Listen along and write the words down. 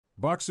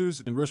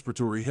Boxers and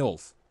respiratory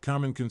health,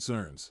 common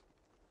concerns.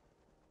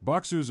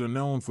 Boxers are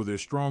known for their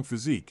strong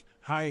physique,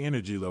 high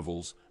energy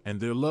levels,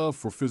 and their love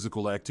for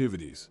physical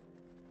activities.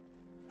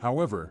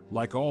 However,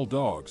 like all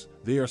dogs,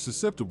 they are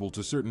susceptible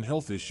to certain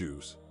health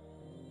issues.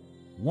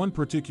 One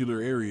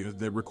particular area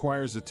that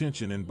requires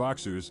attention in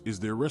boxers is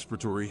their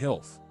respiratory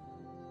health.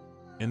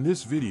 In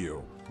this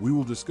video, we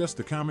will discuss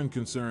the common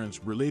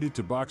concerns related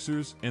to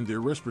boxers and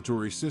their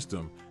respiratory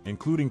system,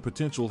 including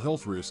potential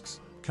health risks,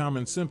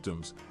 common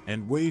symptoms,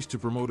 and ways to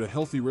promote a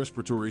healthy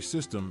respiratory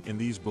system in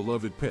these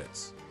beloved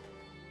pets.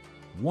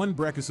 1.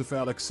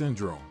 Brachycephalic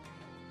syndrome.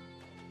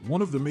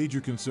 One of the major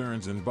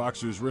concerns in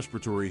boxers'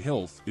 respiratory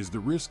health is the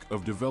risk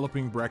of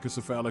developing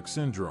brachycephalic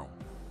syndrome.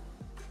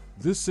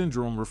 This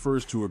syndrome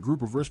refers to a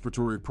group of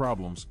respiratory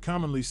problems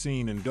commonly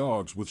seen in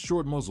dogs with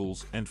short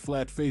muzzles and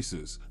flat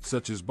faces,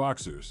 such as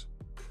boxers.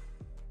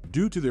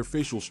 Due to their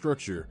facial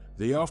structure,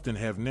 they often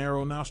have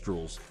narrow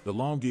nostrils,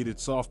 elongated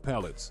soft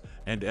palates,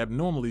 and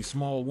abnormally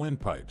small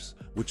windpipes,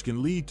 which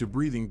can lead to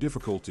breathing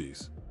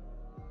difficulties.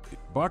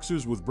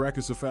 Boxers with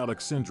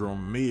brachycephalic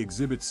syndrome may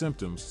exhibit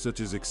symptoms such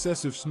as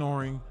excessive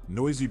snoring,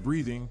 noisy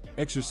breathing,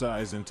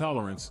 exercise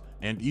intolerance,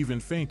 and even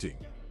fainting.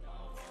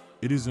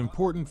 It is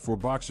important for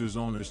boxers'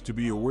 owners to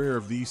be aware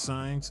of these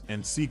signs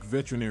and seek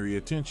veterinary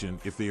attention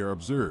if they are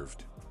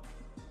observed.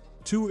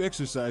 2.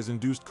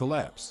 Exercise-induced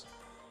collapse.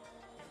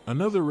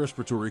 Another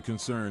respiratory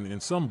concern in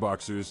some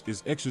boxers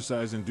is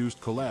exercise-induced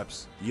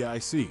collapse,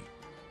 EIC.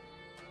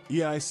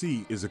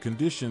 EIC is a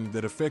condition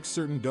that affects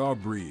certain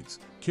dog breeds,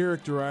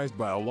 characterized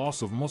by a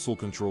loss of muscle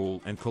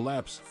control and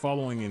collapse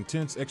following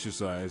intense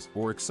exercise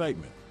or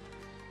excitement.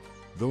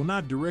 Though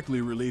not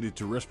directly related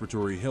to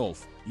respiratory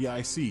health,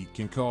 EIC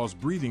can cause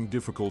breathing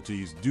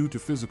difficulties due to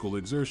physical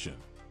exertion.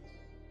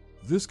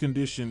 This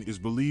condition is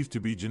believed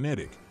to be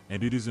genetic,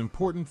 and it is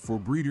important for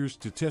breeders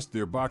to test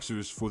their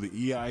boxers for the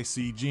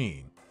EIC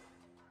gene.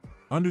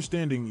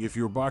 Understanding if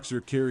your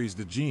boxer carries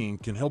the gene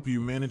can help you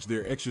manage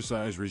their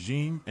exercise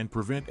regime and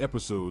prevent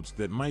episodes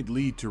that might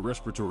lead to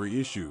respiratory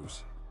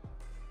issues.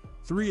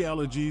 3.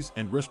 Allergies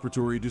and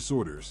respiratory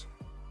disorders.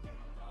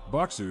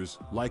 Boxers,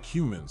 like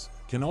humans,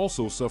 can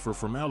also suffer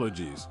from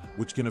allergies,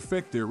 which can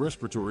affect their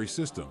respiratory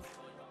system.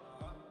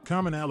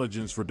 Common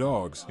allergens for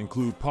dogs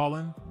include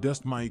pollen,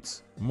 dust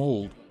mites,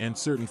 mold, and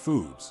certain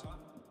foods.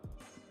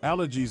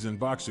 Allergies in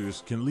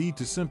boxers can lead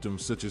to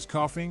symptoms such as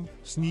coughing,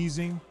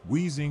 sneezing,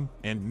 wheezing,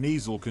 and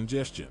nasal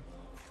congestion.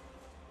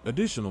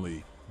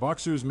 Additionally,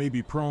 boxers may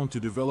be prone to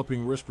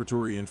developing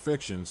respiratory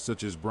infections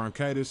such as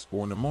bronchitis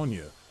or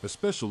pneumonia,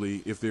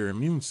 especially if their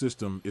immune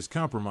system is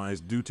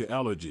compromised due to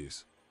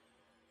allergies.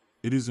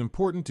 It is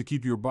important to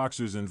keep your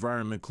boxer's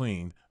environment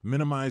clean,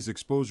 minimize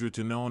exposure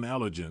to known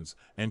allergens,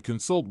 and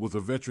consult with a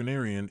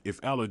veterinarian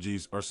if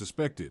allergies are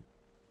suspected.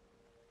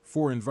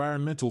 4.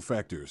 Environmental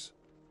factors.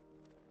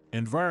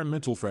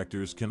 Environmental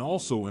factors can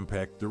also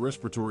impact the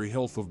respiratory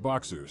health of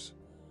boxers.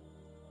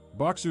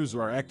 Boxers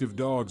are active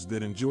dogs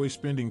that enjoy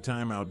spending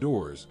time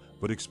outdoors,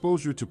 but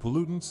exposure to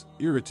pollutants,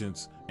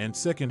 irritants, and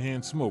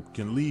secondhand smoke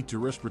can lead to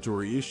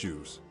respiratory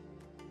issues.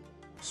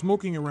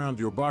 Smoking around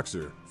your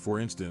boxer, for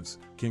instance,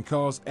 can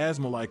cause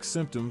asthma-like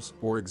symptoms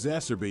or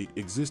exacerbate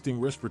existing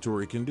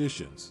respiratory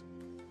conditions.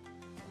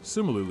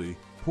 Similarly,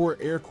 poor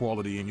air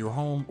quality in your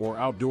home or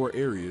outdoor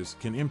areas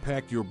can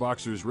impact your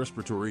boxer's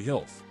respiratory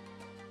health.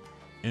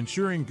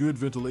 Ensuring good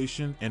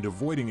ventilation and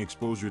avoiding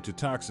exposure to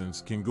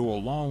toxins can go a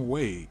long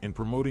way in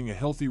promoting a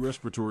healthy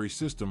respiratory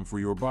system for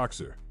your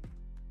boxer.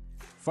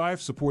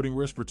 5. Supporting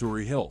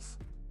respiratory health.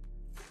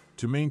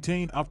 To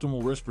maintain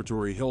optimal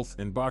respiratory health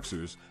in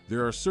boxers,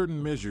 there are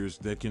certain measures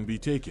that can be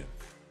taken.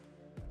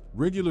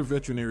 Regular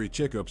veterinary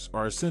checkups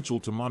are essential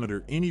to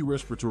monitor any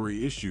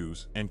respiratory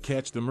issues and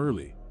catch them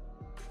early.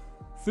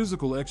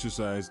 Physical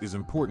exercise is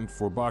important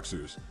for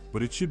boxers,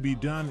 but it should be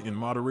done in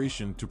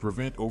moderation to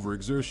prevent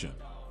overexertion.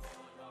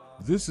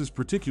 This is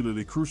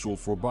particularly crucial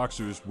for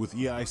boxers with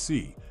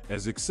EIC,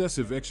 as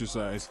excessive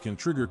exercise can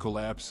trigger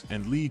collapse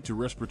and lead to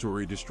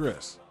respiratory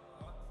distress.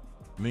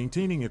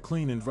 Maintaining a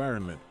clean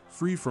environment,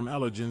 free from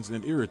allergens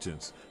and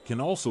irritants, can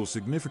also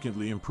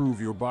significantly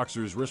improve your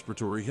boxer's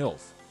respiratory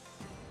health.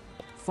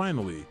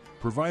 Finally,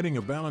 providing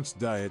a balanced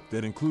diet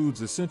that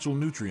includes essential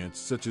nutrients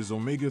such as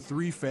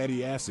omega-3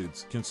 fatty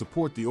acids can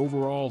support the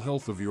overall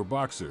health of your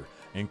boxer,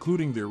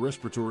 including their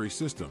respiratory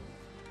system.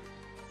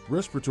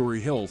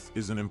 Respiratory health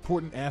is an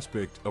important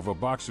aspect of a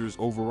boxer's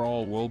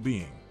overall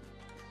well-being.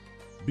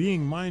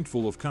 Being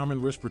mindful of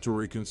common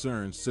respiratory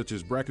concerns such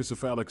as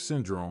brachycephalic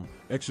syndrome,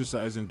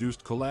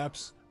 exercise-induced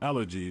collapse,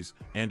 allergies,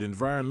 and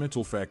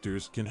environmental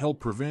factors can help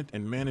prevent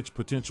and manage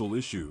potential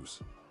issues.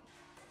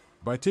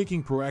 By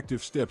taking proactive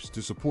steps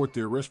to support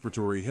their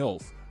respiratory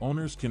health,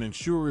 owners can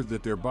ensure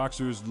that their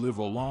boxers live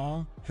a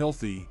long,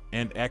 healthy,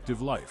 and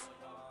active life.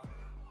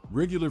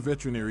 Regular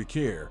veterinary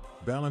care,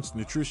 balanced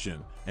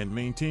nutrition, and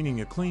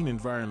maintaining a clean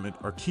environment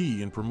are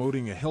key in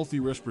promoting a healthy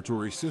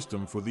respiratory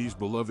system for these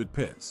beloved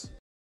pets.